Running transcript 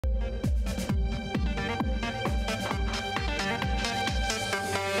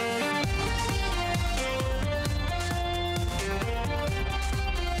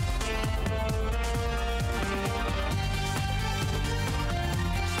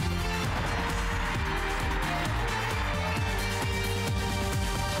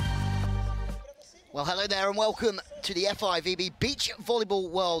Well, hello there and welcome to the FIVB Beach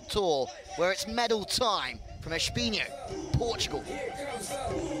Volleyball World Tour, where it's medal time from Espinho, Portugal.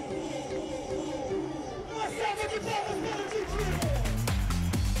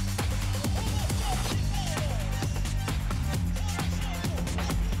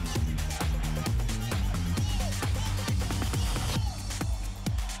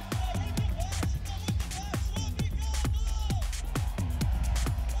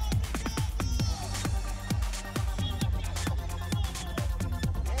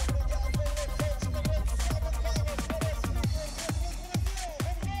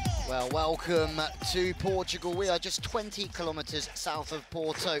 Well, welcome to Portugal. We are just 20 kilometers south of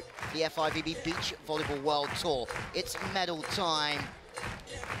Porto, the FIVB Beach Volleyball World Tour. It's medal time.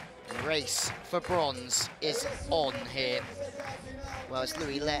 The race for bronze is on here. Well, it's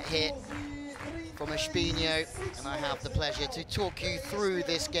LAT here from Espinho, and I have the pleasure to talk you through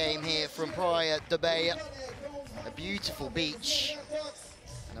this game here from Praia de Beia. A beautiful beach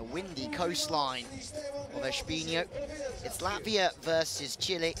and a windy coastline of Espinho. It's Latvia versus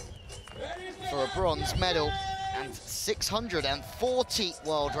Chile for a bronze medal and 640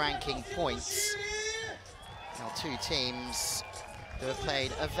 world ranking points. Now, two teams who have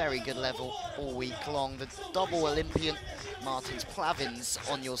played a very good level all week long. The double Olympian Martins Plavins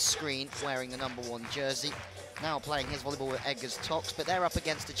on your screen, wearing the #1 jersey, now playing his volleyball with Edgar's Tocs, but they're up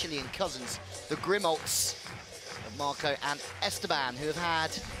against the Chilean cousins, the Grimalts of Marco and Esteban, who have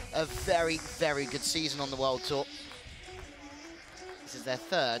had a very, very good season on the World Tour. This is their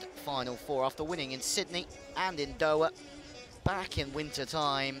third Final Four after winning in Sydney and in Doha back in winter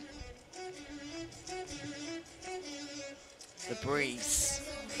time. The breeze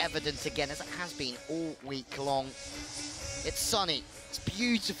evident again, as it has been all week long. It's sunny, it's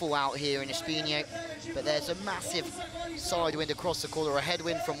beautiful out here in Espinho, but there's a massive side wind across the corner, a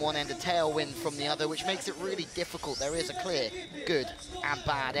headwind from one end, a tailwind from the other, which makes it really difficult. There is a clear good and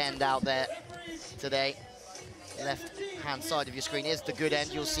bad end out there today. Left-hand side of your screen is the good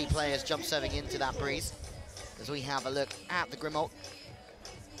end. You'll see players jump serving into that breeze. As we have a look at the Grimalt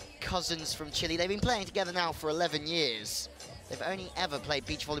cousins from Chile. They've been playing together now for 11 years. They've only ever played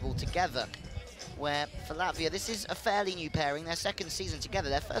beach volleyball together, where for Latvia, this is a fairly new pairing, their second season together,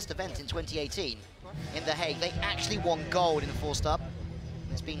 their first event in 2018 in The Hague. They actually won gold in the four-stub.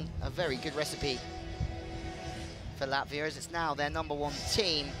 It's been a very good recipe for Latvia, as it's now their #1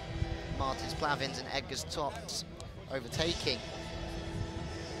 team, Martins Plavins and Edgar's Tocs, overtaking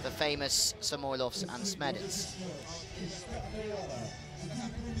the famous Samoilovs and Smedins.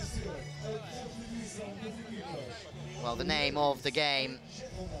 Well, the name of the game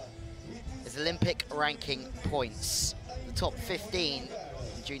is Olympic ranking points. The top 15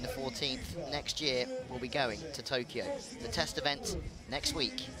 on June the 14th next year will be going to Tokyo. The test event next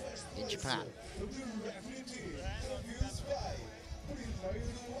week in Japan.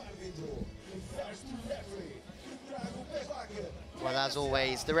 Well, as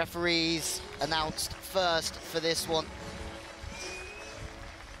always, the referees announced first for this one.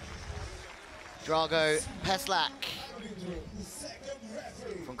 Drago Peslak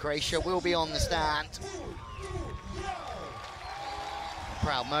from Croatia will be on the stand. A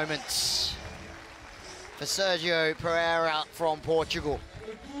proud moment for Sergio Pereira from Portugal.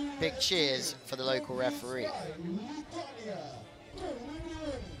 Big cheers for the local referee.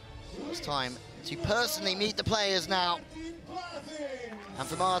 It's time to personally meet the players now. And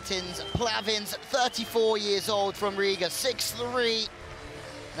for Martins Plavins, 34 years old from Riga, 6'3",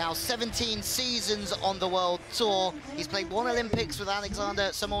 now 17 seasons on the World Tour. He's played one Olympics with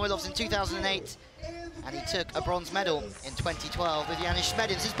Alexander Samoilovs in 2008, and he took a bronze medal in 2012 with Janis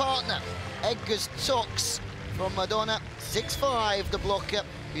Smedins, his partner. Edgar's Tocs from Madonna, 6'5", the blocker,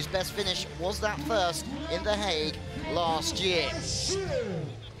 whose best finish was that first in The Hague last year.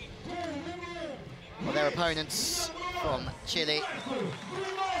 Well, their opponents from Chile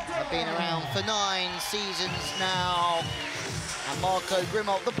have been around for 9 seasons now. And Marco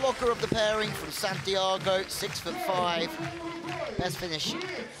Grimalt, the blocker of the pairing from Santiago, 6'5". Best finish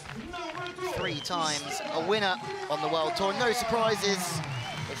 3 times, a winner on the World Tour. No surprises,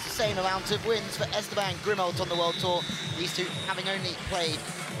 it's the same amount of wins for Esteban Grimalt on the World Tour. These two having only played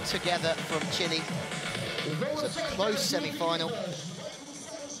together from Chile. It's a close semi-final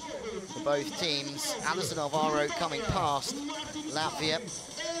for both teams. Alison Alvaro coming past Latvia.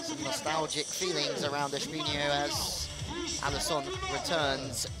 Some nostalgic feelings around Espinho as Alison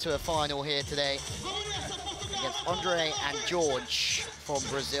returns to a final here today against Andre and George from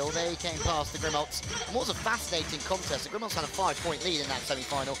Brazil. They came past the Grimalts. It was a fascinating contest. The Grimalts had a 5-point lead in that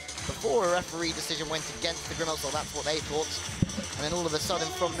semi-final before a referee decision went against the Grimalts, or that's what they thought. And then all of a sudden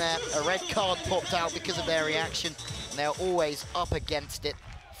from there, a red card popped out because of their reaction. And they're always up against it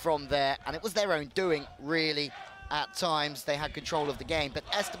from there. And it was their own doing, really. At times, they had control of the game. But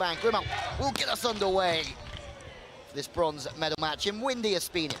Esteban Grimalt will get us underway for this bronze medal match in windy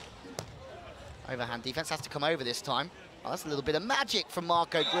Espinho. Overhand defense has to come over this time. Oh, that's a little bit of magic from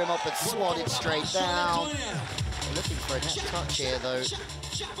Marco Grimalt, but swatted straight down. They're looking for a net touch here, though.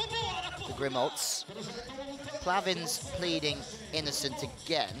 The Grimalts. Plavins pleading innocent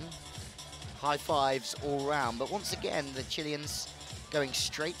again. High fives all round, but once again, the Chileans going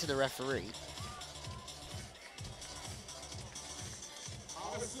straight to the referee.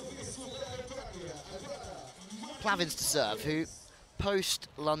 Plavins to serve, who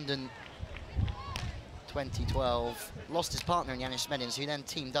post-London 2012 lost his partner in Yanis Medins, who then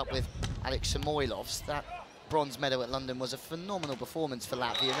teamed up with Alex Samoilovs. That bronze medal at London was a phenomenal performance for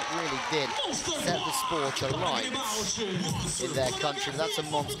Latvia, and it really did set the sport alight in their country. But that's a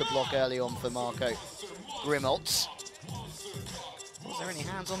monster block early on for Marco Grimalt. Was there any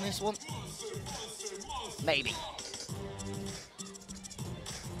hands on this one? Maybe.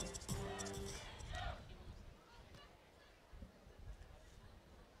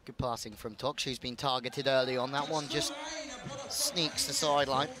 Good passing from Tocs, who's been targeted early on. That one just sneaks the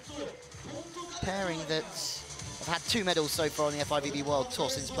sideline. Pairing that have had 2 medals so far on the FIVB World Tour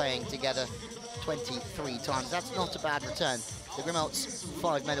since playing together 23 times. That's not a bad return. The Grimalt's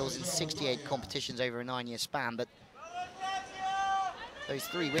 5 medals in 68 competitions over a 9-year span, but those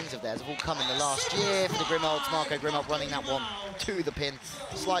 3 wins of theirs have all come in the last year for the Grimalts. Marco Grimalt running that one to the pin,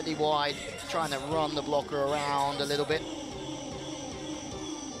 slightly wide, trying to run the blocker around a little bit.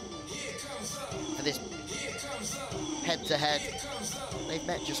 For this head-to-head, they've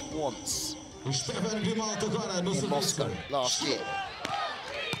met just once in Moscow last year.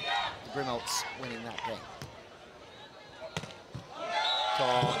 The Grimalts winning that game.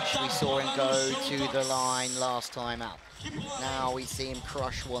 Tocs, we saw him go to the line last time out. Now we see him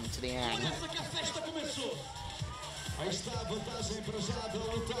crush one to the angle.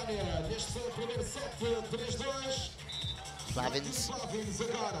 Plavins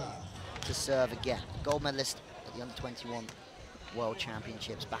to serve again. Gold medalist at the Under-21 World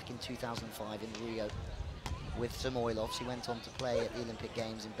Championships back in 2005 in Rio with Samoilovs. He went on to play at the Olympic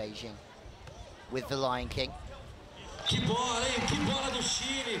Games in Beijing with the Lion King. You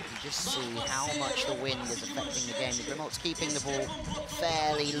just see how much the wind is affecting the game. The Grimalt's keeping the ball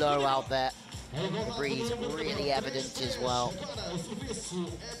fairly low out there. The breeze really evident as well.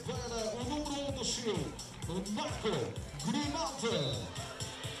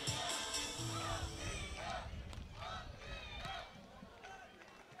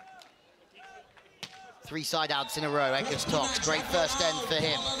 Three side outs in a row, echoes Tocs. Great first end for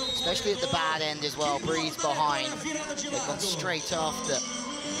him, especially at the bad end as well. Breeze behind. They've gone straight after.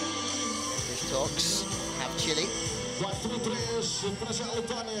 Here's Tocs. Have Chile.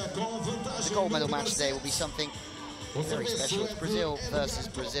 The gold medal match today will be something very special. It's Brazil versus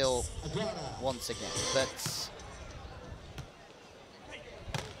Brazil once again. But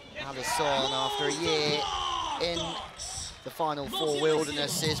Alisson, after a year in the Final Four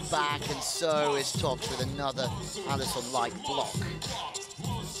wilderness, is back, and so is Tocs with another Alisson-like block.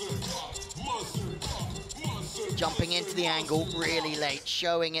 Jumping into the angle really late,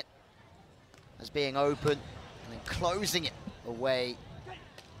 showing it as being open, and then closing it away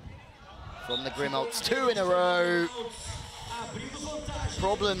from the Grimalts. 2 in a row.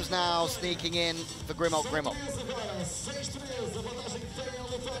 Problems now sneaking in for Grimalt.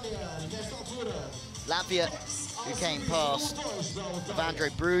 Latvia, who came past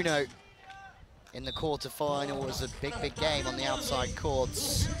Evandro Bruno in the quarter-final, was a big game on the outside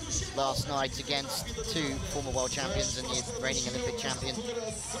courts last night against 2 former world champions and the reigning Olympic champion,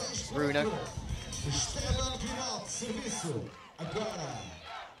 Bruno.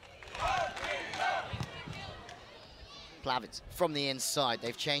 Plavins from the inside.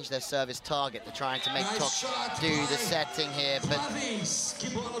 They've changed their service target. They're trying to make Tocs do the setting here, but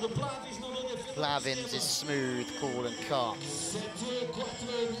Plavins is smooth, cool and calm.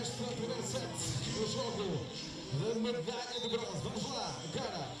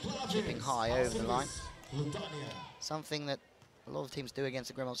 Chipping high over the line. Something that a lot of teams do against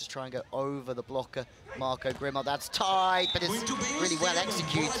the Grimalts is try and go over the blocker. Marco Grimalt, that's tight, but it's really well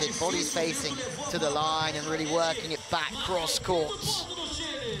executed. Body's facing to the line and really working it back cross courts.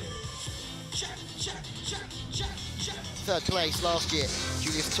 3rd place last year,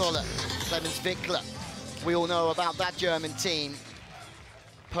 Julius Toller, Clemens Wickler. We all know about that German team.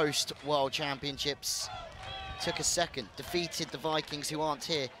 Post-World Championships, took a 2nd, defeated the Vikings, who aren't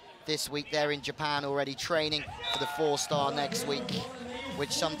here this week. They're in Japan already training for the 4-star next week,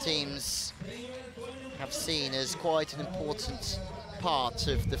 which some teams have seen as quite an important part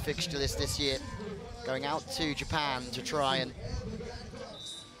of the fixture list this year, going out to Japan to try and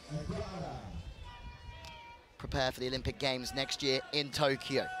prepare for the Olympic Games next year in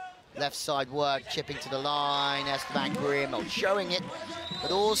Tokyo. Left side work, chipping to the line, Esteban Grimalt showing it,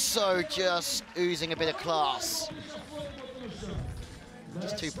 but also just oozing a bit of class.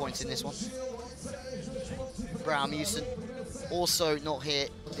 Just 2 points in this one. Braumusson also not here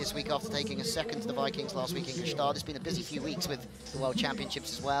this week after taking a second to the Vikings last week in Gstaad. It's been a busy few weeks with the World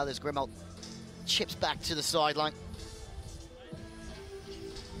Championships as well, as Grimalt chips back to the sideline.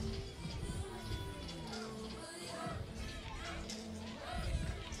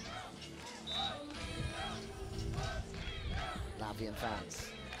 Latvian fans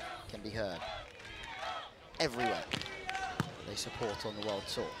can be heard everywhere. They support on the World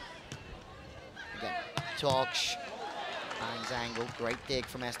Tour. Again, Tocs, bangs angle, great dig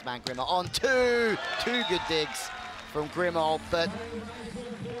from Esteban Grimalt on two good digs from Grimalt, but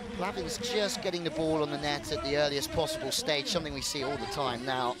Plavins just getting the ball on the net at the earliest possible stage, something we see all the time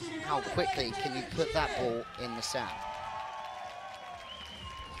now. How quickly can you put that ball in the sand?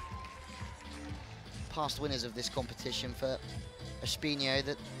 Past winners of this competition for Espinho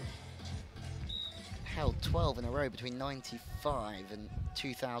that held 12 in a row between 95 and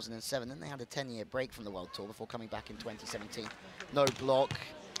 2007. Then they had a 10-year break from the World Tour before coming back in 2017. No block.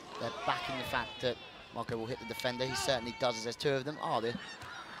 They're backing the fact that Marco will hit the defender. He certainly does, as there's two of them. Oh, the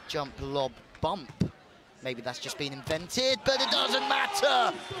jump lob bump. Maybe that's just been invented, but it doesn't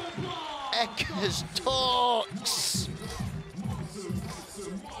matter. Eckers Tocs.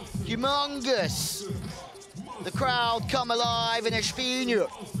 Humongous. The crowd come alive in Espinho.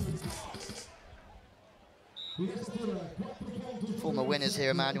 Former winners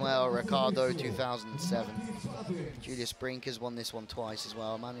here, Manuel Ricardo, 2007. Julius Brinkers won this one twice as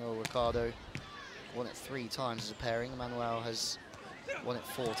well. Manuel Ricardo won it 3 times as a pairing. Manuel has won it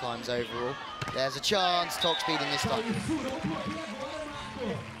 4 times overall. There's a chance, Tocs beating this time.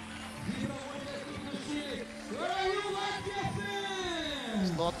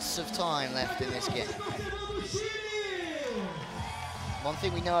 There's lots of time left in this game. One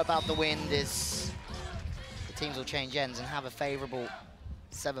thing we know about the wind is the teams will change ends and have a favourable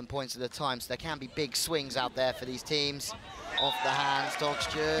 7 points at a time, so there can be big swings out there for these teams. Off the hands, Tocs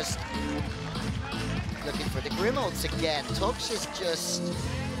just looking for the Grimalts again. Tocs is just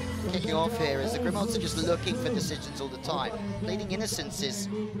kicking off here as the Grimalts are just looking for decisions all the time. Bleeding Innocence is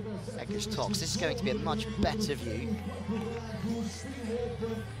Eckers Tocs. This is going to be a much better view.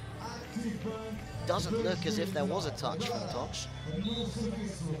 Doesn't look as if there was a touch from Tocs.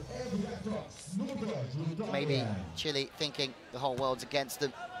 Maybe Chile thinking the whole world's against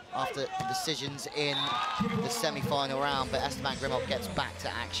them after the decisions in the semi-final round, but Esteban Grimalt gets back to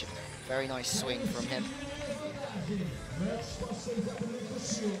action. Very nice swing from him.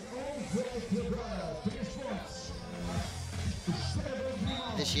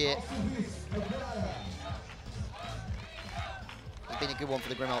 This year has been a good one for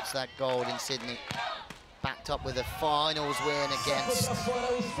the Grimalts. That gold in Sydney, backed up with a finals win against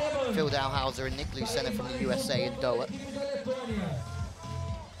Phil Dalhouser and Nick Lucena from the USA in Doha.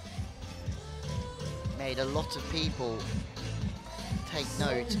 Made a lot of people take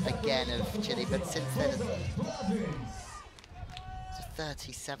note again of Chile, but since then it's a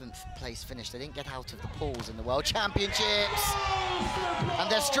 37th place finish. They didn't get out of the pools in the World Championships,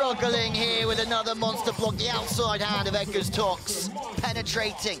 and they're struggling here with another monster block. The outside hand of Eckers Tocs,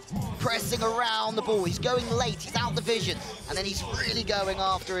 penetrating, pressing around the ball. He's going late, he's out the vision, and then he's really going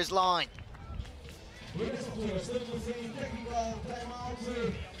after his line.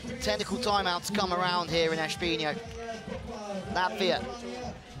 Technical timeouts come around here in Espinho. Latvia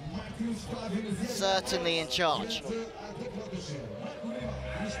certainly in charge.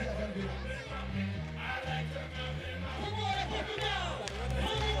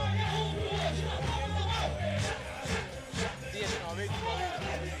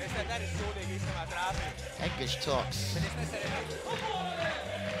 Eckers Tocs.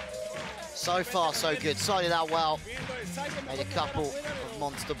 So far, so good. Sided out well. Made a couple of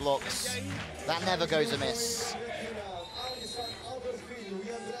monster blocks. That never goes amiss.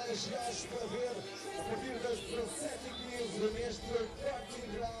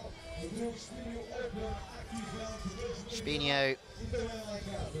 Espinho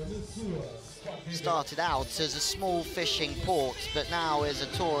started out as a small fishing port, but now is a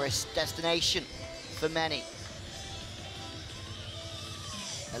tourist destination for many.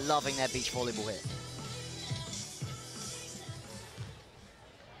 They're loving their beach volleyball here.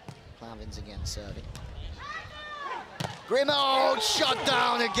 Plavins again serving. Grimalt shut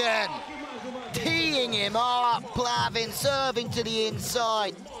down again. Teeing him up. Plavins serving to the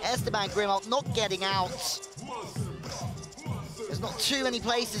inside. Esteban Grimalt not getting out. There's not too many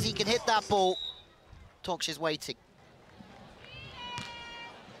places he can hit that ball. Tocs is waiting.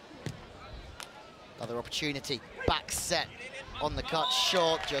 Another opportunity. Back set on the cut.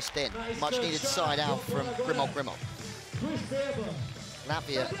 Short just in. Much needed side out from Grimalt.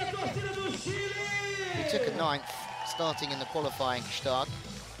 Latvia, who took a 9th starting in the qualifying start.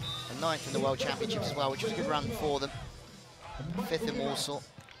 A 9th in the World Championships as well, which was a good run for them. 5th in Warsaw,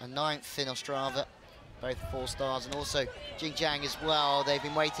 a 9th in Ostrava, both 4 stars, and also Xinjiang as well. They've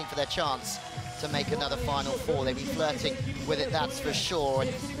been waiting for their chance to make another Final Four. They've been flirting with it, that's for sure.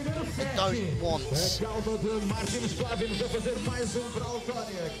 And they don't want to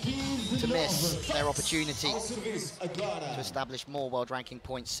miss their opportunity to establish more world ranking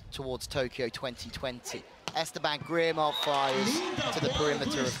points towards Tokyo 2020. Esteban Grimalt fires to the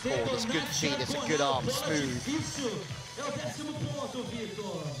perimeter of court. It's good feet, it's a good arm, smooth.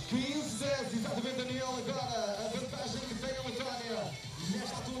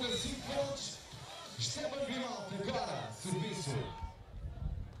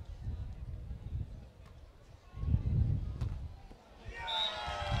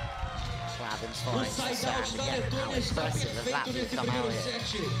 Plavins finds the sand again. How impressive has that come out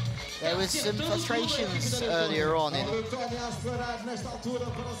here? There was some frustrations earlier on in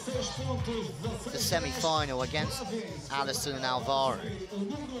the semi-final against Allison and Alvaro.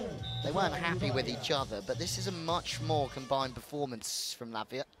 They weren't happy with each other, but this is a much more combined performance from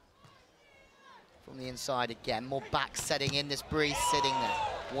Latvia. From the inside again, more back setting in. This Breeze sitting there,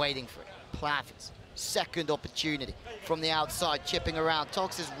 waiting for it. Plavins, second opportunity from the outside, chipping around.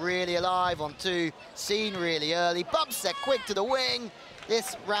 Tocs is really alive on 2, seen really early. Bump set quick to the wing.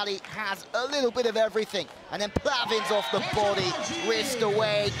 This rally has a little bit of everything. And then Plavins off the body, wrist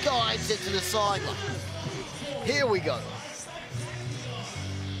away, guides it to the sideline. Here we go.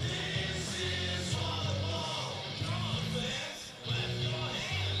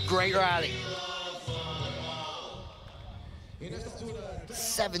 Great rally.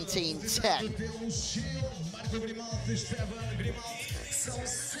 17-10.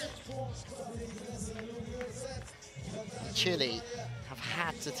 Chile have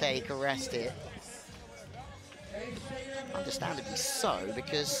had to take a rest here. Understandably so,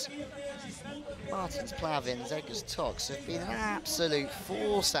 because Martins, Plavins, Edgar's Tocs have been an absolute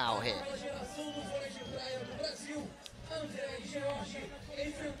force out here.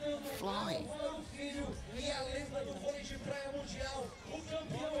 Flying.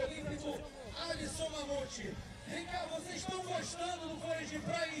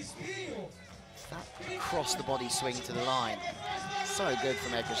 That cross the body swing to the line. So good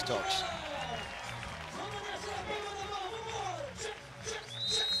from Edgar's Tocs.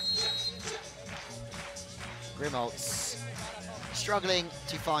 Grimalt's struggling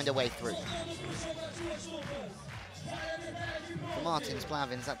to find a way through. For Martins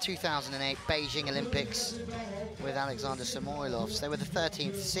Plavins, that 2008 Beijing Olympics with Alexander Samoilovs, they were the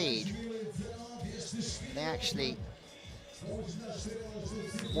 13th seed. They actually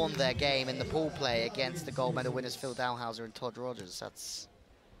won their game in the pool play against the gold medal winners Phil Dalhouser and Todd Rogers. That's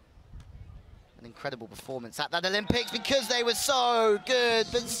an incredible performance at that Olympics because they were so good,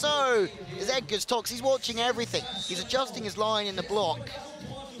 but so is Edgar's Tocs. He's watching everything. He's adjusting his line in the block,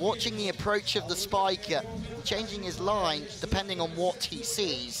 watching the approach of the spiker, changing his line depending on what he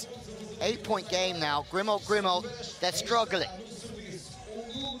sees. 8-point game now. Grimalt, they're struggling.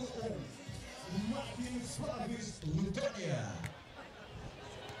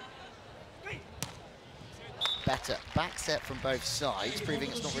 Better back set from both sides,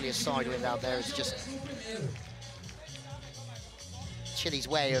 proving it's not really a side wind out there, it's just Chile's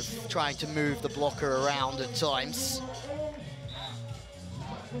way of trying to move the blocker around at times.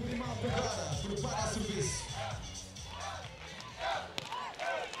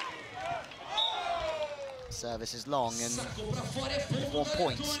 Service is long, and 1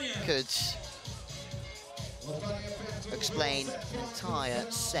 point could explain the entire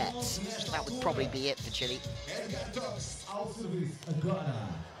set. That would probably be it for Chile.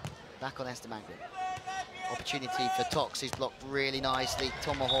 Back on Esteban. Opportunity for Tocs, who's blocked really nicely.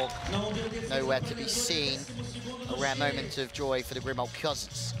 Tomahawk, nowhere to be seen. A rare moment of joy for the Grimalt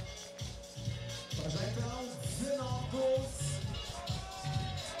cousins.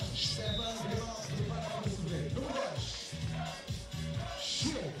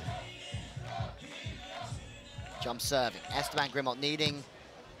 Jump serving. Esteban Grimalt needing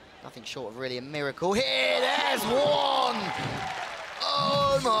nothing short of really a miracle. Here, there's one!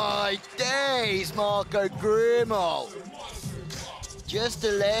 Oh my days, Marco Grimalt. Just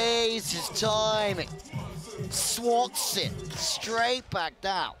delays his timing. Swats it straight back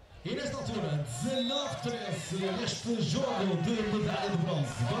down. E nesta altura, 19-13 neste jogo de medalha de bronze.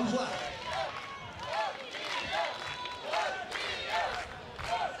 Vamos lá.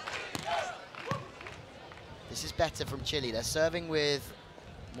 This is better from Chile. They're serving with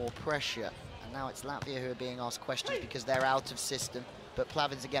more pressure. And now it's Latvia who are being asked questions because they're out of system. But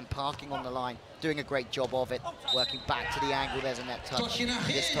Plavins again parking on the line, doing a great job of it, working back to the angle. There's a net touch.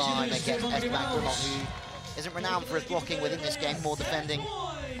 This time against Espinho, who isn't renowned for his blocking within this game, more defending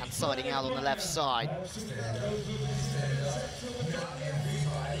and siding out on the left side.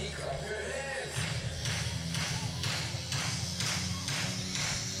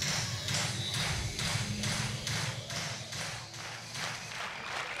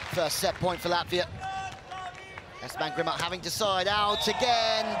 First set point for Latvia. Espinho Grimalt having to side out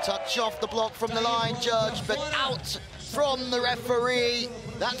again. Touch off the block from the line judge, but out from the referee.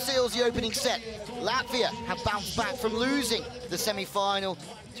 That seals the opening set. Latvia have bounced back from losing the semi-final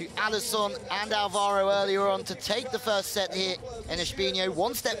to Alisson and Alvaro earlier on to take the first set here in Espinho,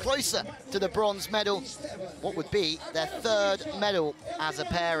 one step closer to the bronze medal. What would be their third medal as a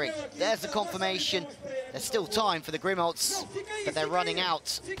pairing. There's the confirmation. There's still time for the Grimalts, but they're running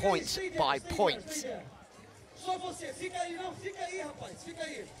out point by point. Só você, fica aí, não, fica aí, rapaz, fica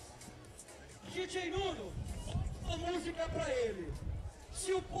aí. DJ Nuno, a música pra ele.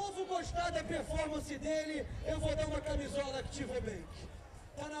 Se o povo gostar da performance dele, eu vou dar uma camisola FIVB.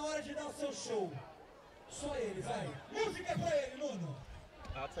 Tá na hora de dar o seu show. Só ele, vai. Música pra ele, Nuno.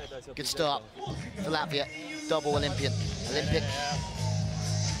 Good start for Latvia, double Olympic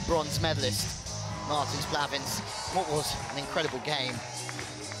bronze medalist, Martins Plavins. What was an incredible game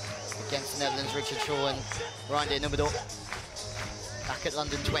against the Netherlands, Richard Shaw and Ryan Numedor. Back at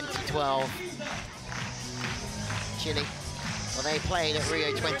London 2012. Chile, well, they played at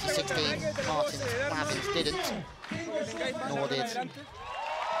Rio 2016. Martins Plavins didn't, nor did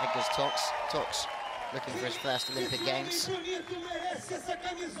Edgar's Tocs. Tocs looking for his first Olympic Games.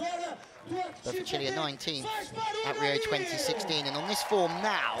 But for Chile, a 19th at Rio 2016. And on this form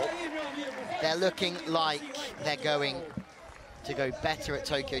now, they're looking like they're going to go better at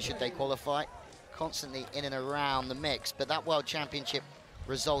Tokyo should they qualify. Constantly in and around the mix, but that World Championship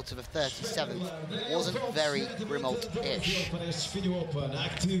result of a 37th wasn't very Grimalt-ish.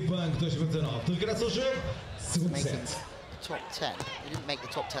 Making the top 10. He didn't make the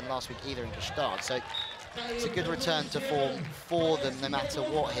top 10 last week either in Gstaad, so it's a good return to form for them no matter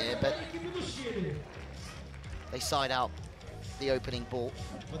what here, but they side out the opening ball.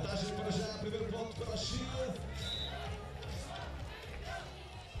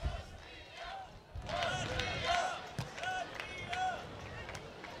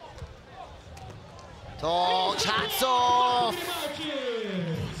 Tocs, hats off!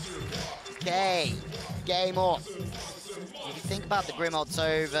 Okay, game off. If you think about the Grimalts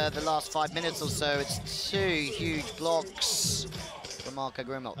over the last 5 minutes or so, it's 2 huge blocks for Marco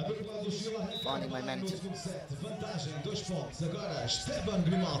Grimalt, finding momentum.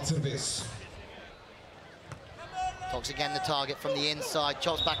 Tocs again the target from the inside,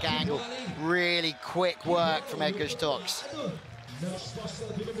 chops back angle. Really quick work from Edgar's Tocs.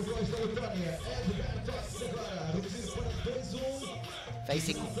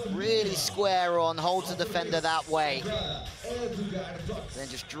 Facing really square on, holds the defender that way. Then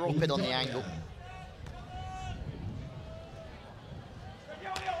just drop it on the angle.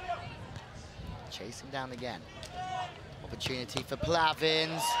 Chasing down again. Opportunity for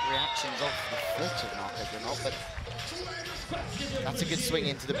Plavins. Reactions off the foot of Marco Grimalt, but that's a good swing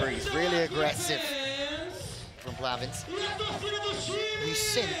into the breeze. Really aggressive from Plavins, who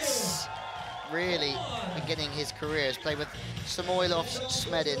since really beginning his career has played with Samoilovs,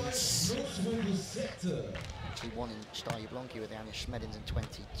 Smedins. Actually won in Stare Blanki with Janusz Smedins in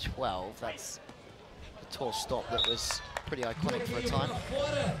 2012. That's a tour stop that was pretty iconic for a time.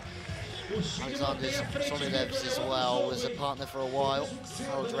 Alexander Solidevs as well was a partner for a while.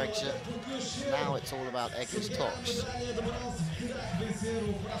 Harold Dregser. Now it's all about Edgar's Tocs.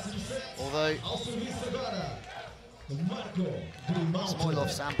 Although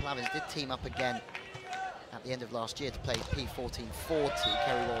Samoilovs and Plavins did team up again at the end of last year to play P1440,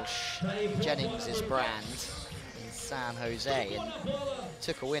 Kerry Walsh Jennings' brand, in San Jose, and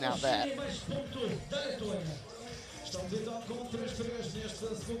took a win out there.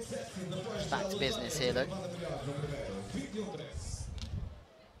 Back to business here though.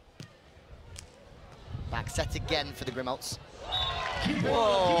 Back set again for the Grimalts.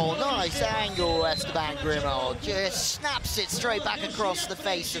 Whoa, nice angle, Esteban Grimalt. Just snaps it straight back across the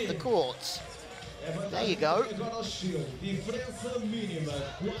face of the court. There you go. Diferença mínima,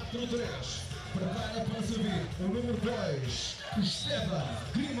 4-3. Prepara para servir o número 2, Esteban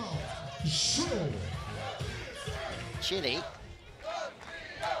Grimalt. Show! Chile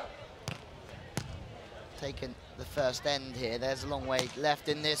taking the first end here. There's a long way left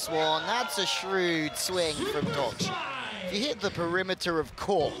in this one. That's a shrewd swing from Tocs. If you hit the perimeter of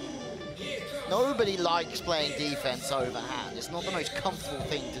court, nobody likes playing defense overhand. It's not the most comfortable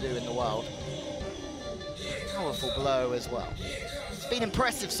thing to do in the world. Powerful blow as well. It's been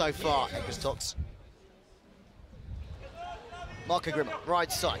impressive so far, Tocs. Marco Grimalt,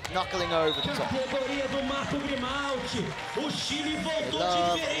 right side, knuckling over the top. They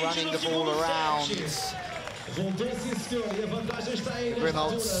love running the ball around.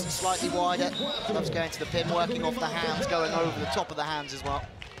 Grimalt's slightly wider, loves going to the pin, working off the hands, going over the top of the hands as well.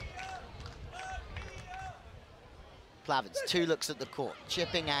 Plavins, 2 looks at the court,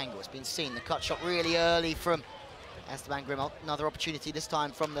 chipping angle, it's been seen, the cut shot really early from Esteban Grimalt. Another opportunity this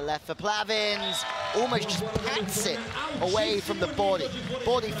time from the left for Plavins. Almost just pats it away from the body.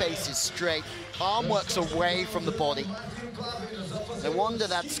 Body faces straight, arm works away from the body. No wonder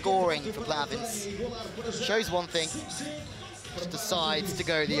that's scoring for Plavins. Shows one thing, just decides to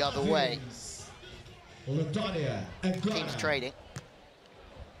go the other way. Teams trading.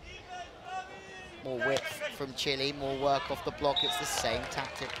 More width from Chile, more work off the block, it's the same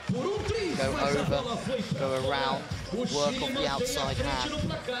tactic. Go over, go around, work off the outside hand.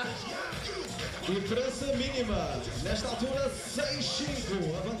 Diferença mínima, nesta altura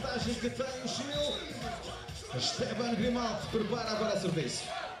 6-5, a vantagem que tem o Chile. Esteban Grimalt prepara agora a serviço.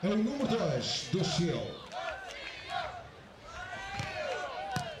 É o número 2 do Chile.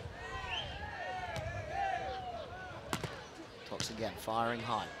 Tocs again, firing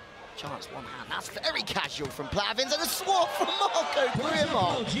high. Chance, one hand, that's very casual from Plavins, and a swat from Marco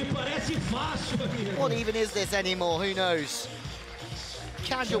Grimalt. What even is this anymore? Who knows?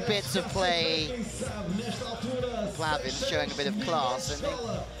 Casual bits of play. Plavins showing a bit of class,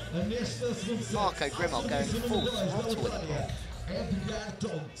 and Marco Grimalt going full throttle with it.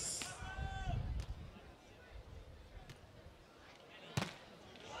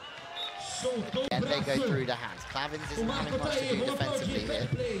 And they go through the hands. Plavins isn't having much to do defensively here.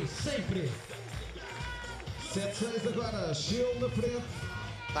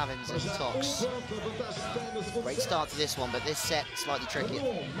 Plavins and Tocs. Great start to this one, but this set slightly trickier.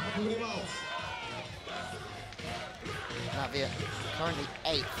 Latvia currently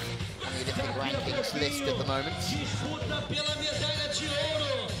 8th on the Olympic rankings list at the moment.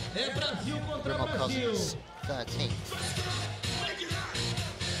 Grimalt Cousins 13th.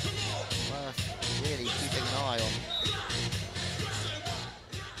 Worth really keeping an eye on.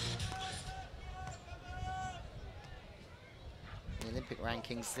 The Olympic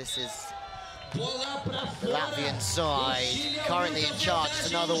rankings, this is the Latvian side, currently in charge. It's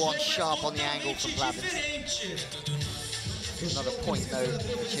another one sharp on the angle from Plavins. Another point though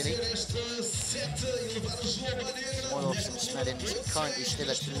for Chile. Moilovs and Smedins currently still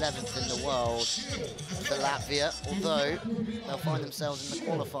at 11th in the world for Latvia, although they'll find themselves in the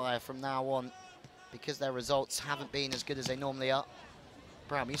qualifier from now on because their results haven't been as good as they normally are.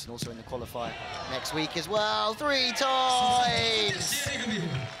 Brown Musen also in the qualifier next week as well, 3 times!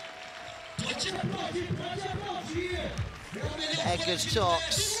 Edgar's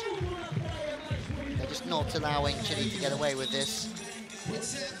Tocs. They're just not allowing Chile to get away with this.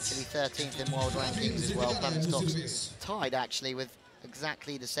 Chile 13th in world rankings as well. Plavins Tocs tied actually with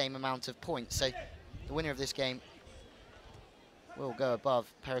exactly the same amount of points. So the winner of this game will go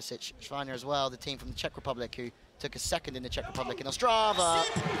above Perisic, Schreiner as well, the team from the Czech Republic who took a second in the Czech Republic in Ostrava.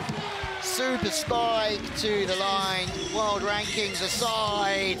 Super spike to the line, world rankings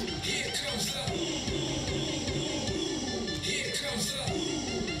aside.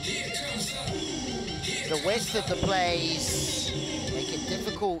 The width of the plays make it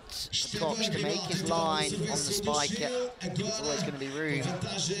difficult for Tocs to make his line on the spike. There's always going to be room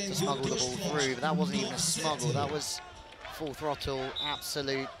to smuggle the ball through, but that wasn't even a smuggle, that was full throttle,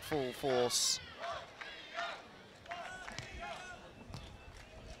 absolute full force.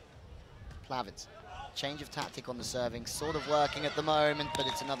 Plavins, change of tactic on the serving, sort of working at the moment, but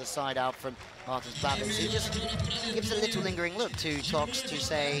it's another side out from Martins Plavins, who just gives a little lingering look to Tocs to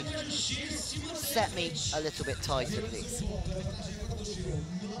say, set me a little bit tighter, please.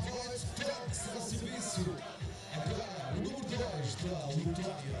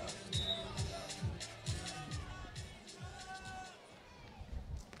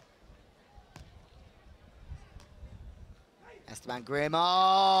 Esteban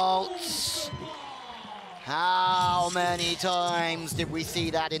Grimalt. How many times did we see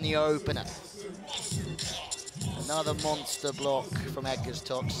that in the opener? Another monster block from Edgar's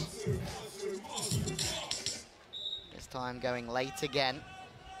Tocs. This time going late again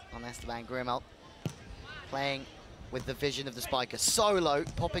on Esteban Grimalt. Playing with the vision of the spiker. Solo,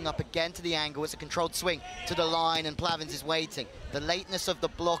 popping up again to the angle. It's a controlled swing to the line, and Plavins is waiting. The lateness of the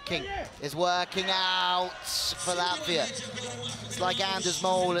blocking is working out for Latvia. It's like Anders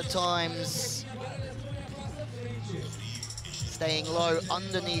Mole at times. Staying low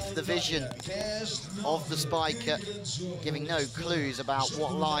underneath the vision of the spiker, giving no clues about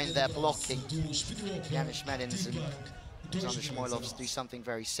what line they're blocking. Janis Medins and Alexander Shmoilovs do something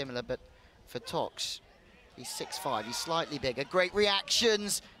very similar, but for Tocs, he's 6'5", he's slightly bigger. Great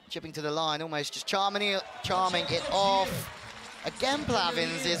reactions, chipping to the line, almost just charming it off. Again,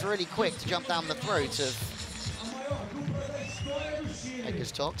 Plavins is really quick to jump down the throat of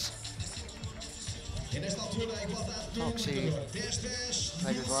Edgar's Tocs. Tocs, who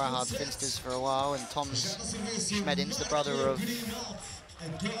played with Gerhard Finsters for a while, and Toms Schmedins, the brother of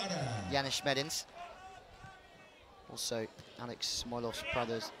Janis Schmedins. Also, Alex Smoilov's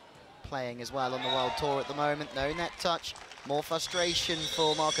brothers playing as well on the World Tour at the moment. No net touch. More frustration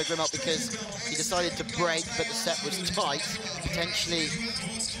for Marco Grimalt because he decided to break, but the set was tight. Potentially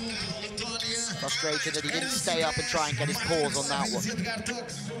frustrated that he didn't stay up and try and get his paws on that one.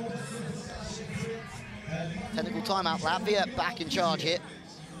 Technical timeout, Latvia back in charge here.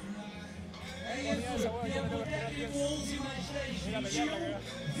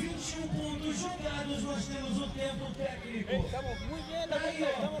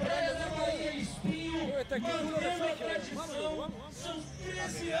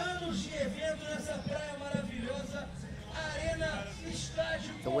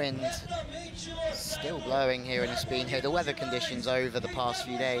 The wind still blowing here in Espinho. The weather conditions over the past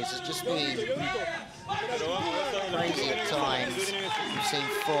few days has just been crazy at times. We've seen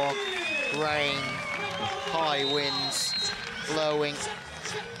fog, rain, high winds blowing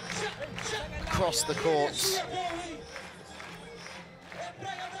across the courts.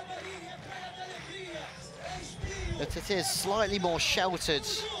 But it is slightly more sheltered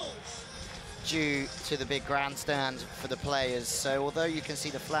due to the big grandstand for the players. So although you can see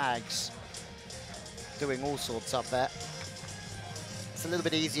the flags doing all sorts up there, it's a little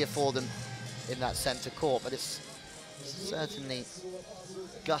bit easier for them in that centre court, but it's certainly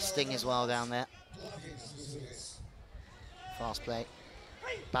gusting as well down there. Fast play.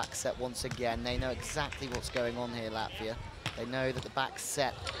 Back set once again. They know exactly what's going on here, Latvia. They know that the back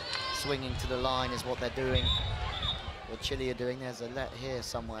set swinging to the line is what they're doing. What Chile are doing. There's a LAT here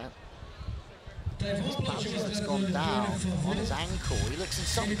somewhere. Plavins has gone down on his ankle. He looks in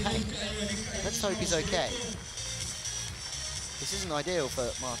some pain. Let's hope he's okay. This isn't ideal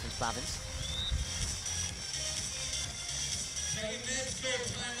for Martin Plavins.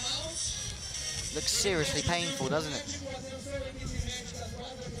 Looks seriously painful, doesn't it?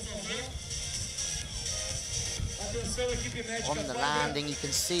 On the landing, you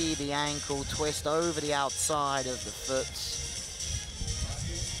can see the ankle twist over the outside of the foot.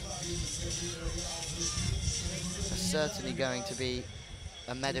 There's certainly going to be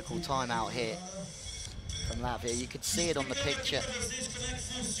a medical timeout here from Latvia. You could see it on the picture.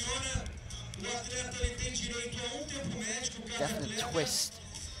 Definite twist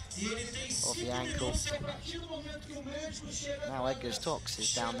of the ankle. Now Edgar's Tocs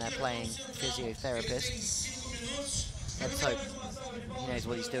is down there playing physiotherapist. Let's hope he knows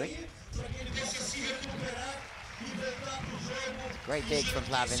what he's doing. Great dig from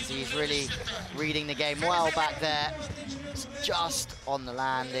Plavins. He's really reading the game well back there. It's just on the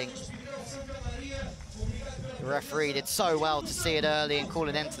landing. The referee did so well to see it early and call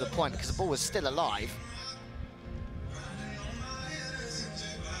an end to the point because the ball was still alive.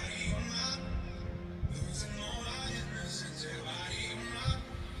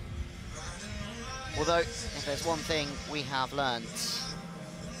 Although, if there's one thing we have learnt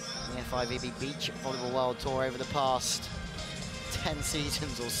in the FIVB Beach Volleyball World Tour over the past 10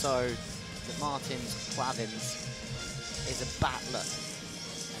 seasons or so, that Martin Plavins is a battler,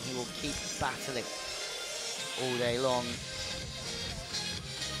 and he will keep battling all day long.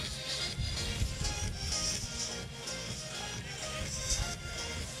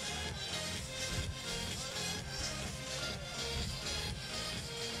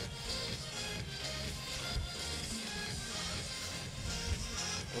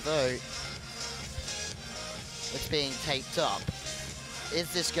 Although it's being taped up,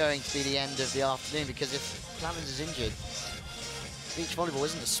 is this going to be the end of the afternoon? Because if Plavins is injured, beach volleyball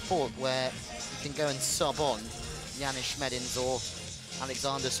isn't a sport where you can go and sub on Yanis Šmedins or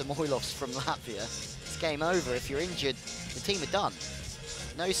Alexander Samoilovs from Latvia, it's game over. If you're injured, the team are done.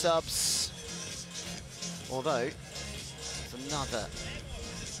 No subs. Although, it's another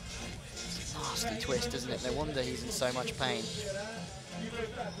nasty twist, isn't it? No wonder he's in so much pain.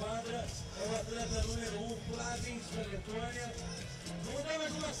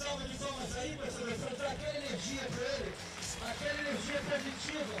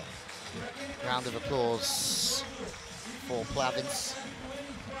 Round of applause for Plavins.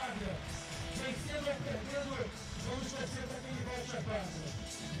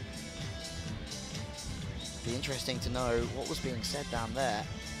 Be interesting to know what was being said down there.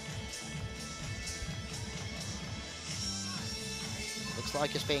 Looks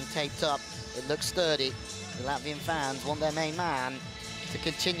like it's being taped up. It looks sturdy. The Latvian fans want their main man to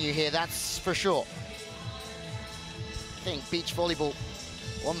continue here, that's for sure. I think beach volleyball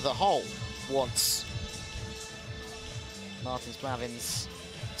on the whole wants Martins Plavins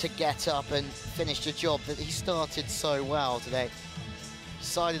to get up and finish the job that he started so well today.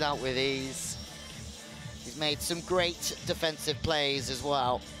 Sided out with ease. He's made some great defensive plays as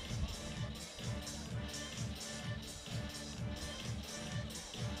well.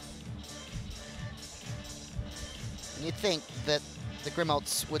 And you'd think that the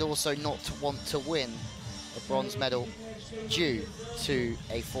Grimalts would also not want to win a bronze medal due to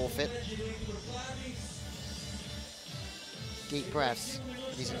a forfeit. Deep breaths.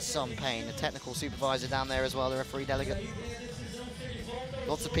 He's in some pain. A technical supervisor down there as well, the referee delegate.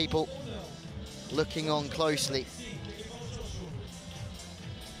 Lots of people looking on closely.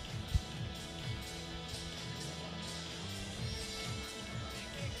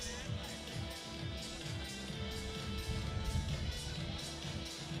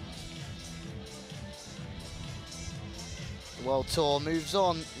 The World Tour moves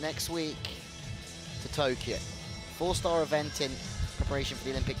on next week to Tokyo. 4-star event in preparation for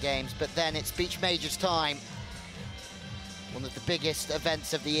the Olympic Games, but then it's beach majors time. One of the biggest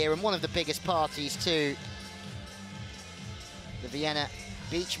events of the year and one of the biggest parties too. The Vienna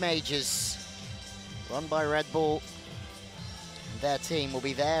Beach Majors, run by Red Bull. And their team will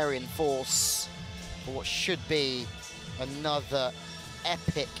be there in force for what should be another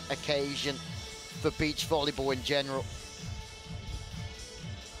epic occasion for beach volleyball in general.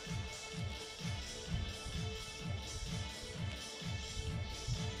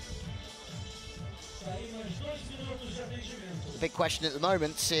 The big question at the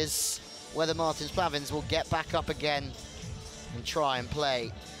moment is whether Martins Plavins will get back up again and try and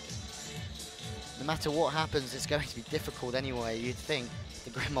play. No matter what happens, it's going to be difficult anyway. You'd think the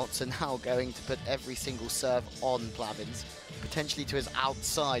Grimalts are now going to put every single serve on Plavins, potentially to his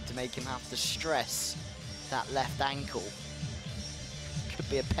outside to make him have to stress that left ankle. Could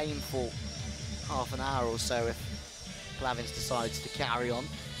be a painful half an hour or so if Plavins decides to carry on.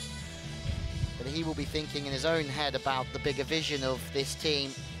 But he will be thinking in his own head about the bigger vision of this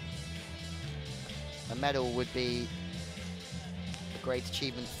team. A medal would be a great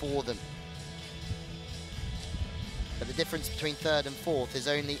achievement for them. But the difference between 3rd and 4th is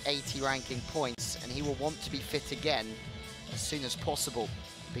only 80 ranking points, and he will want to be fit again as soon as possible,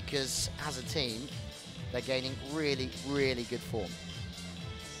 because as a team, they're gaining really, really good form.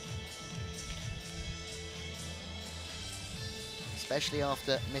 Especially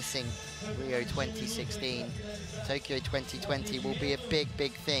after missing Rio 2016, Tokyo 2020 will be a big,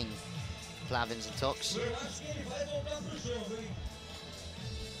 big thing for Plavins and Tocs.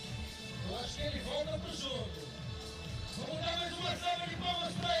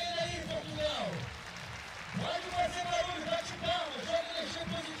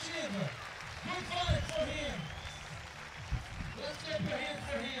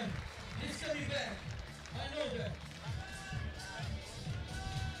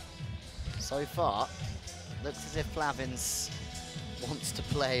 So far, looks as if Plavins wants to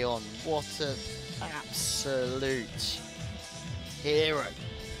play on. What an absolute hero.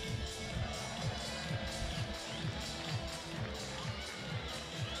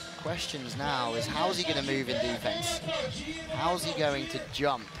 Questions now is how's he going to move in defense? How's he going to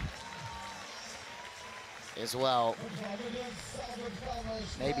jump as well?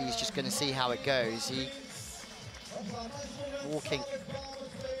 Maybe he's just going to see how it goes. He walking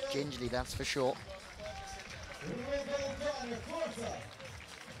gingerly, that's for sure.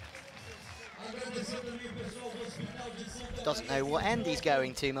 Doesn't know what end he's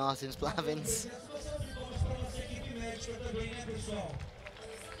going to, Martins Plavins.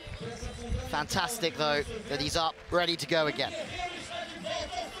 Fantastic, though, that he's up, ready to go again.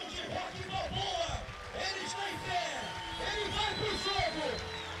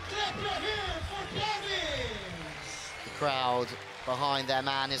 crowd behind their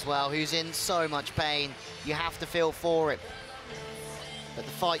man as well, who's in so much pain. You have to feel for him. But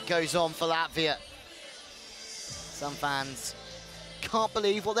the fight goes on for Latvia. Some fans can't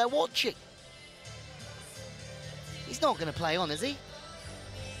believe what they're watching. He's not going to play on, is he?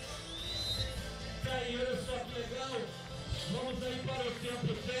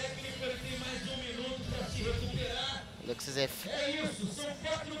 Looks as if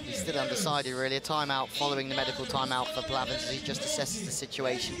he's still undecided, really. A timeout following the medical timeout for Plavins as he just assesses the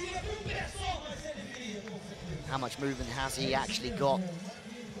situation. How much movement has he actually got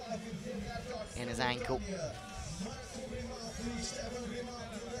in his ankle?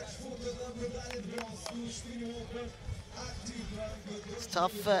 It's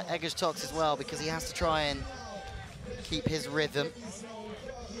tough for Tocs as well because he has to try and keep his rhythm,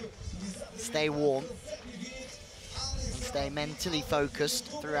 stay warm, and stay mentally focused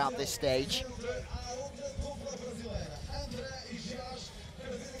throughout this stage.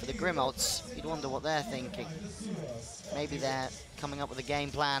 For the Grimalts, you'd wonder what they're thinking. Maybe they're coming up with a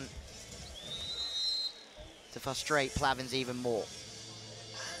game plan to frustrate Plavins even more.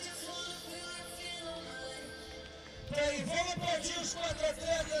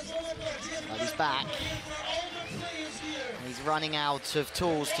 Well, he's back. And he's running out of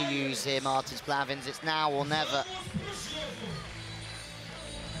tools to use here, Martins Plavins. It's now or never.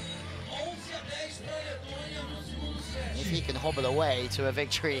 If he can hobble away to a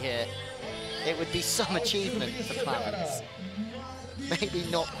victory here, it would be some achievement for Plavins. Maybe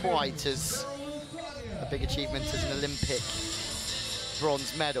not quite as a big achievement as an Olympic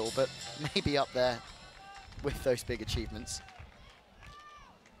bronze medal, but maybe up there with those big achievements.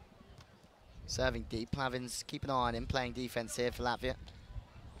 Serving deep, Plavins, keep an eye on him, playing defense here for Latvia.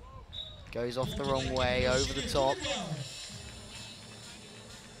 Goes off the wrong way, over the top.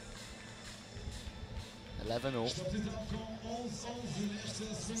 11-all.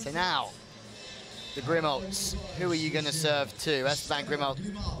 So now, the Grimalts, who are you going to serve to? Esteban Grimalt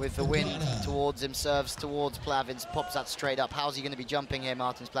with the wind towards him, serves towards Plavins, pops that straight up. How's he going to be jumping here,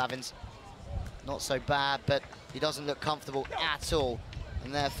 Martins Plavins? Not so bad, but he doesn't look comfortable at all.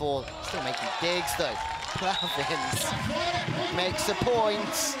 And therefore, still making digs though. Plavins makes a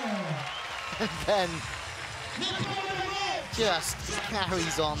point. And then just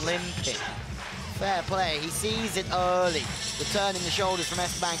carries on limping. Fair play, he sees it early. The turn in the shoulders from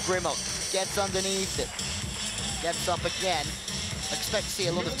Esteban Grimalt. Gets underneath it. Gets up again. I expect to see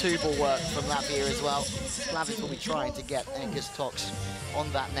a lot of two-ball work from Latvia as well. Plavins will be trying to get Tocs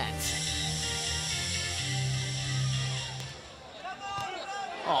on that net.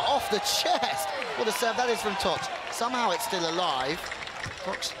 Oh, off the chest. What a serve that is from Tocs. Somehow it's still alive.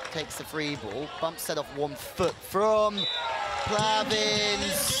 Tocs takes the free ball, bumps set off 1 foot from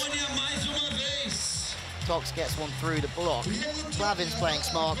Plavins. Tocs gets one through the block. Plavins playing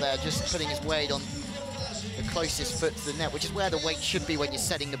smart there, just putting his weight on the closest foot to the net, which is where the weight should be when you're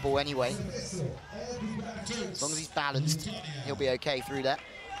setting the ball anyway. As long as he's balanced, he'll be okay through that.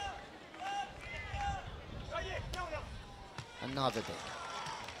 Another dig.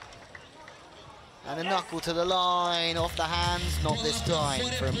 And a knuckle to the line, off the hands, not this time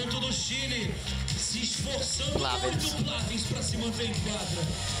from Plavins.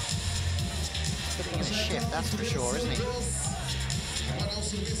 Putting in a shift, that's for sure, isn't he?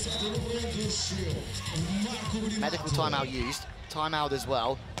 Medical timeout used, timeout as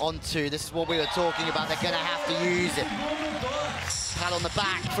well. On 2, this is what we were talking about, they're going to have to use it. Pat on the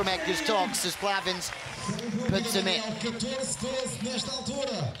back from Tocs as Plavins puts him in.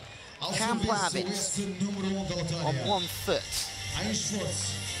 Can Plavins, on 1 foot,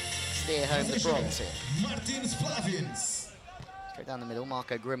 steer home the bronze here? Straight down the middle,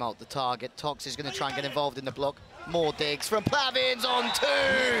 Marco Grimalt the target. Tocs is going to try and get involved in the block. More digs from Plavins on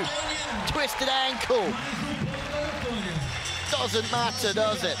 2! Twisted ankle. Doesn't matter,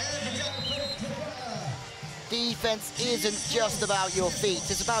 does it? Defense isn't just about your feet,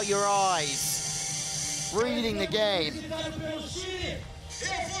 it's about your eyes. Reading the game.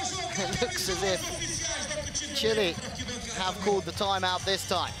 It looks as if Chile have called the timeout this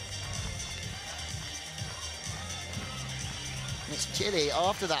time. It's Chile,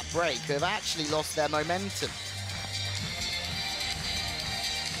 after that break, who have actually lost their momentum.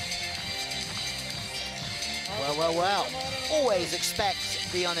 Well, well, well. Always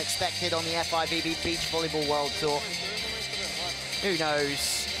expect the unexpected on the FIVB Beach Volleyball World Tour. Who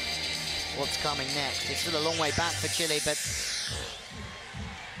knows what's coming next? It's still a long way back for Chile, but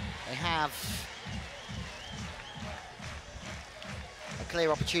they have a clear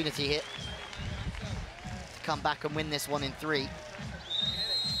opportunity here to come back and win this one in 3.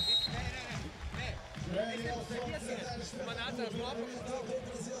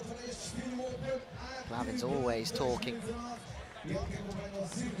 Plavins always talking.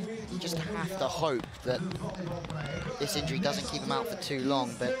 You just have to hope that this injury doesn't keep him out for too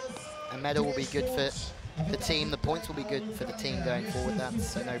long, but a medal will be good for the team, the points will be good for the team going forward.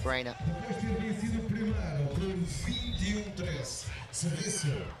 That's a no-brainer.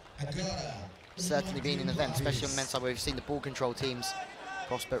 Certainly been an event, especially on the men's side, where we've seen the ball control teams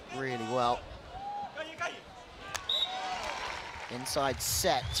prosper really well. Inside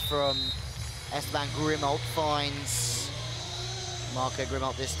set from Esteban Grimalt finds Marco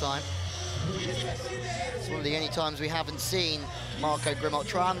Grimalt this time. It's one of the only times we haven't seen Marco Grimalt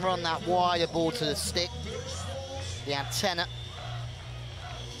try and run that wider ball to the stick, the antenna.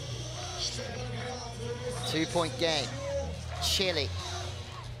 2-point game. Chile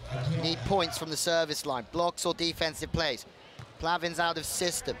need points from the service line, blocks or defensive plays. Plavins out of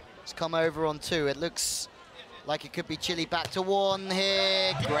system. It's come over on 2. It looks like it could be Chile back to 1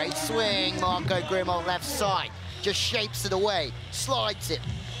 here. Great swing, Marco Grimalt left side. Just shapes it away, slides it.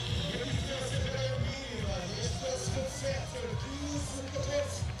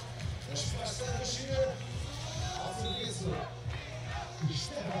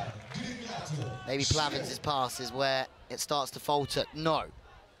 Maybe Plavins' pass is where it starts to falter. No,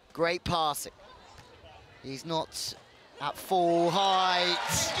 great passing. He's not at full height,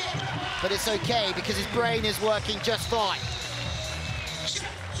 but it's okay because his brain is working just fine.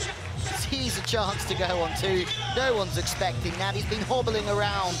 Sees a chance to go on 2. No one's expecting that. He's been hobbling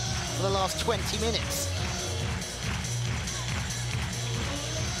around for the last 20 minutes.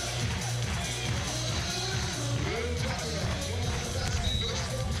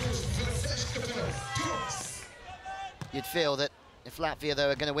 You'd feel that if Latvia, though,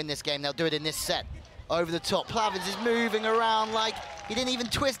 are going to win this game, they'll do it in this set. Over the top. Plavins is moving around like he didn't even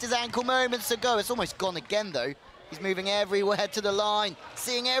twist his ankle moments ago. It's almost gone again, though. He's moving everywhere to the line,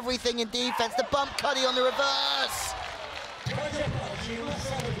 seeing everything in defense. The bump cutty on the reverse.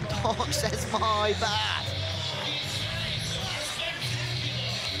 Tocs says, my bad.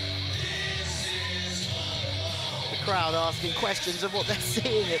 The crowd asking questions of what they're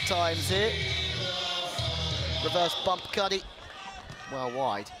seeing at times here. Reverse bump cutty, well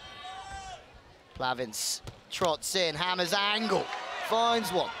wide. Plavins trots in, hammers angle,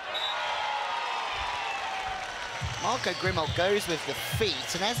 finds one. Marco Grimalt goes with the feet,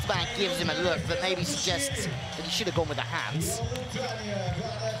 and Esteban gives him a look that maybe suggests that he should have gone with the hands.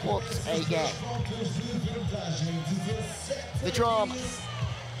 What a game. The drama.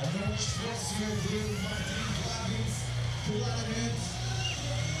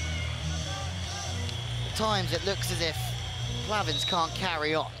 At times it looks as if Plavins can't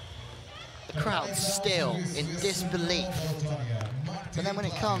carry on. The crowd's still in disbelief. But then when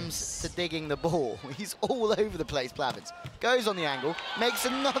it comes to digging the ball, he's all over the place, Plavins. Goes on the angle, makes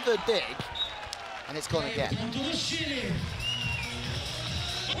another dig, and it's gone again.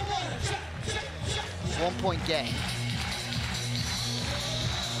 1-point game.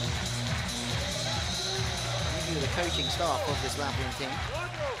 Maybe the coaching staff of this Latvian team.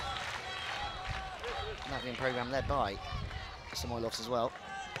 Latvian program led by Samoilovs as well.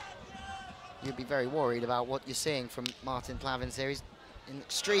 You'd be very worried about what you're seeing from Martin Plavins here. He's in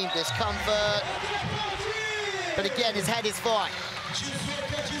extreme discomfort, but again, his head is fine.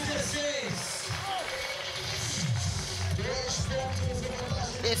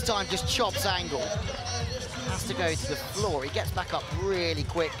 This time just chops angle. Has to go to the floor. He gets back up really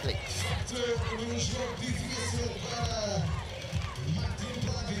quickly.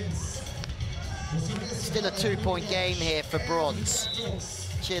 Still a 2-point game here for bronze.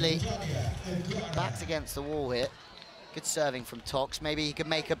 Chile backs against the wall here. Good serving from Tocs. Maybe he could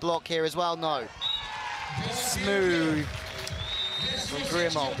make a block here as well. No. Smooth from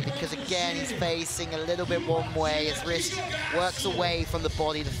Grimalt, because again he's facing a little bit one way. His wrist works away from the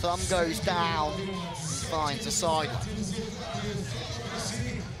body. The thumb goes down and finds the sideline.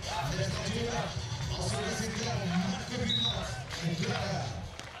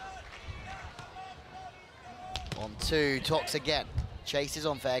 On 2, Tocs again. Chases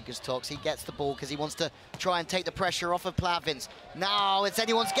on Vegas Tocs. He gets the ball because he wants to try and take the pressure off of Plavins. Now it's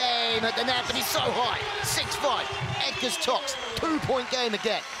anyone's game at the net, but he's so high. 6-5. Edgar's Tocs. 2-point game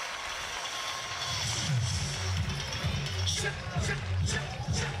again.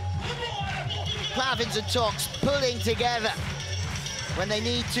 Plavins and Tocs pulling together when they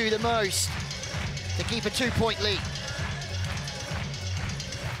need to the most to keep a 2-point lead.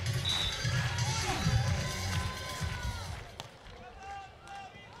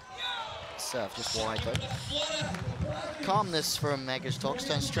 serve, just wide though. Calmness from Eggers Tocs,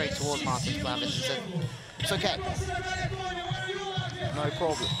 turns straight towards Martins Plavins and said, it's okay. No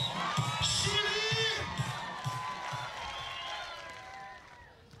problem.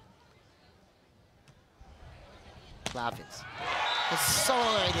 Plavins has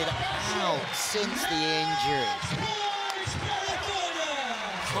sided out since the injury.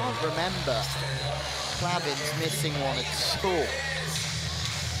 Can't remember Plavins missing one at all.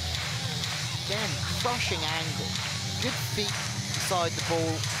 Again, crushing angle. Good feet beside the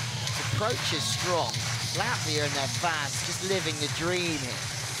ball. His approach is strong. Latvia and their fans just living the dream here.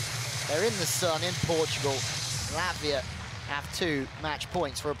 They're in the sun in Portugal. Latvia have 2 match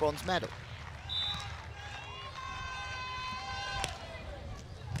points for a bronze medal.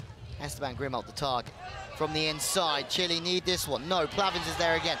 Esteban Grimalt the target. From the inside, Chile need this one. No, Plavins is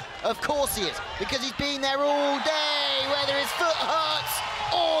there again. Of course he is, because he's been there all day, whether his foot hurts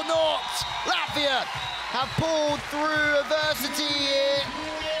or not. Latvia have pulled through adversity here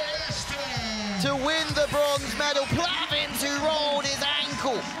to win the bronze medal. Plavins, who rolled his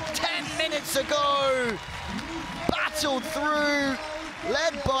ankle 10 minutes ago, battled through,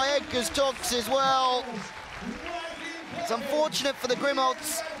 led by Eggers Tocs as well. It's unfortunate for the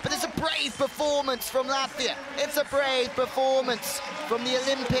Grimalts, but it's a brave performance from Latvia. It's a brave performance from the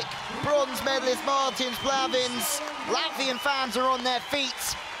Olympic bronze medalist Martins Plavins. Latvian fans are on their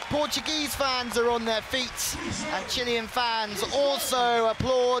feet. Portuguese fans are on their feet. And Chilean fans also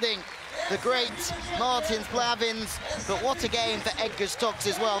applauding the great Martins Plavins. But what a game for Eggers Tocs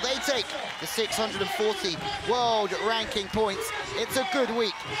as well. They take the 640 world ranking points. It's a good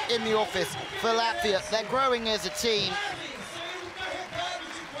week in the office for Latvia. They're growing as a team.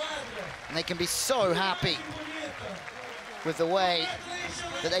 And they can be so happy with the way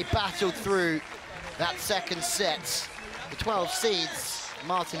that they battled through that second set. The 12 seeds,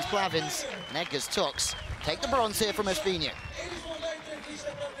 Martins Plavins and Eggers Tocs, take the bronze here from Espinho.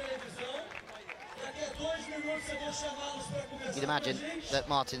 You'd imagine that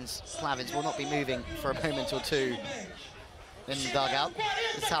Martins Plavins will not be moving for a moment or two in the dugout.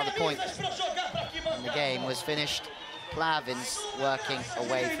 This is how the point in the game was finished. Plavins working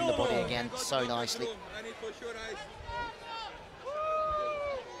away from the body again so nicely.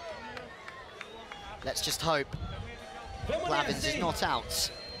 Let's just hope Plavins is not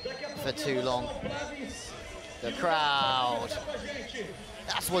out for too long. The crowd,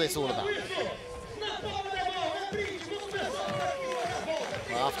 that's what it's all about.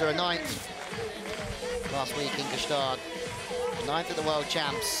 Well, after a 9th last week in Gstaad, 9th at the World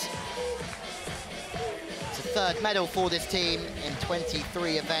Champs, it's a 3rd medal for this team in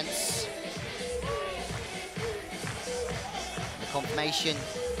 23 events. The confirmation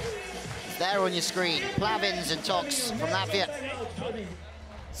is there on your screen. Plavins and Tocs from Latvia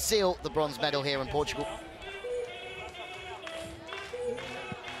seal the bronze medal here in Portugal.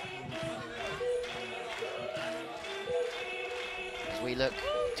 As we look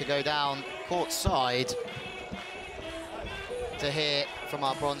to go down court side to hear from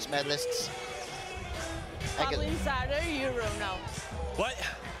our bronze medalists. Plavins are a hero now. What?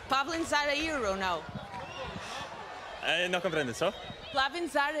 Plavins are a hero now. No comprendo, so?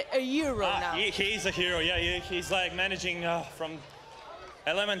 Plavins are a hero now. He's a hero, yeah. He's like managing from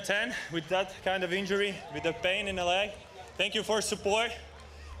 11-10 with that kind of injury, with the pain in the leg. Thank you for support.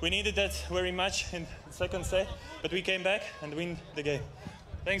 We needed that very much in the second set, but we came back and win the game.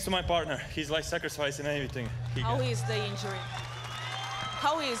 Thanks to my partner. He's like sacrificing everything. How is the injury?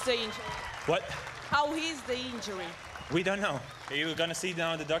 How is the injury? What? How is the injury? We don't know. We're gonna see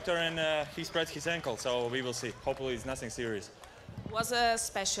now the doctor, and he spread his ankle, so we will see. Hopefully it's nothing serious. Was a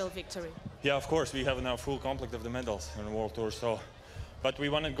special victory. Yeah, of course. We have now full complement of the medals on the World Tour, so. But we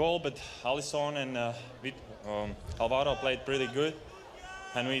won a gold, but Alisson and Alvaro played pretty good.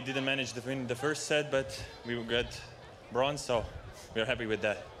 And we didn't manage to win the first set, but we got bronze, so we're happy with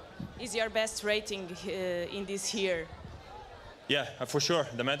that. Is your best rating in this year? Yeah, for sure.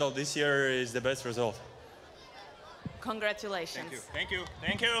 The medal this year is the best result. Congratulations. Thank you.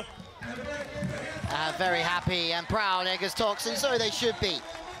 Thank you. Thank you. Very happy and proud Eggers Tocs, and so they should be.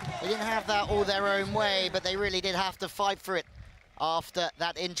 They didn't have that all their own way, but they really did have to fight for it after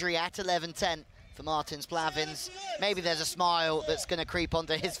that injury at 11-10 for Martins Plavins. Maybe there's a smile that's going to creep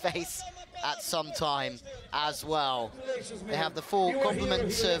onto his face at some time as well. They have the full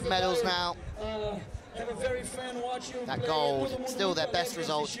complement of medals now. That gold, still their best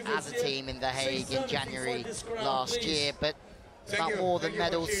result as a team in The Hague in January last year, but it's about more than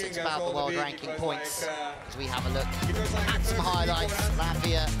medals, it's about the world ranking points. As we have a look at some highlights,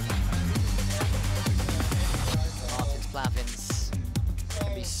 Latvia, Martins Plavins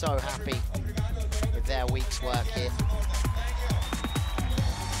can be so happy with their week's work here.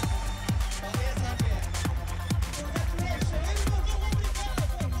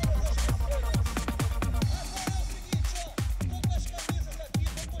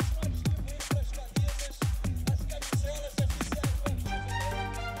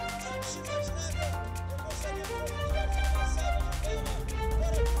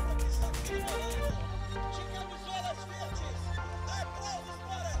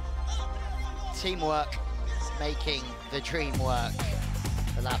 Teamwork making the dream work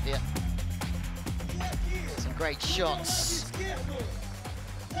for Latvia. Some great shots.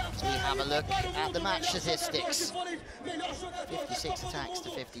 As we have a look at the match statistics. 56 attacks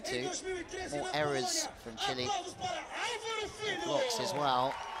to 52. More errors from Chile. Blocks as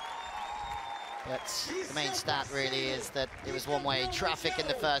well. But the main stat really is that it was one-way traffic in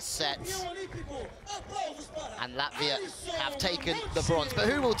the first set. And Latvia have taken the bronze. But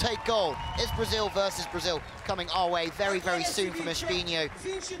who will take gold? It's Brazil versus Brazil coming our way very, very soon from Espinho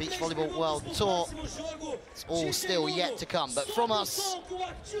Beach Volleyball World Tour. It's all still yet to come. But from us,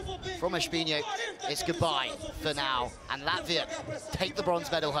 from Espinho, it's goodbye for now. And Latvia take the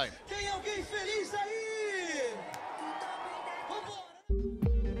bronze medal home.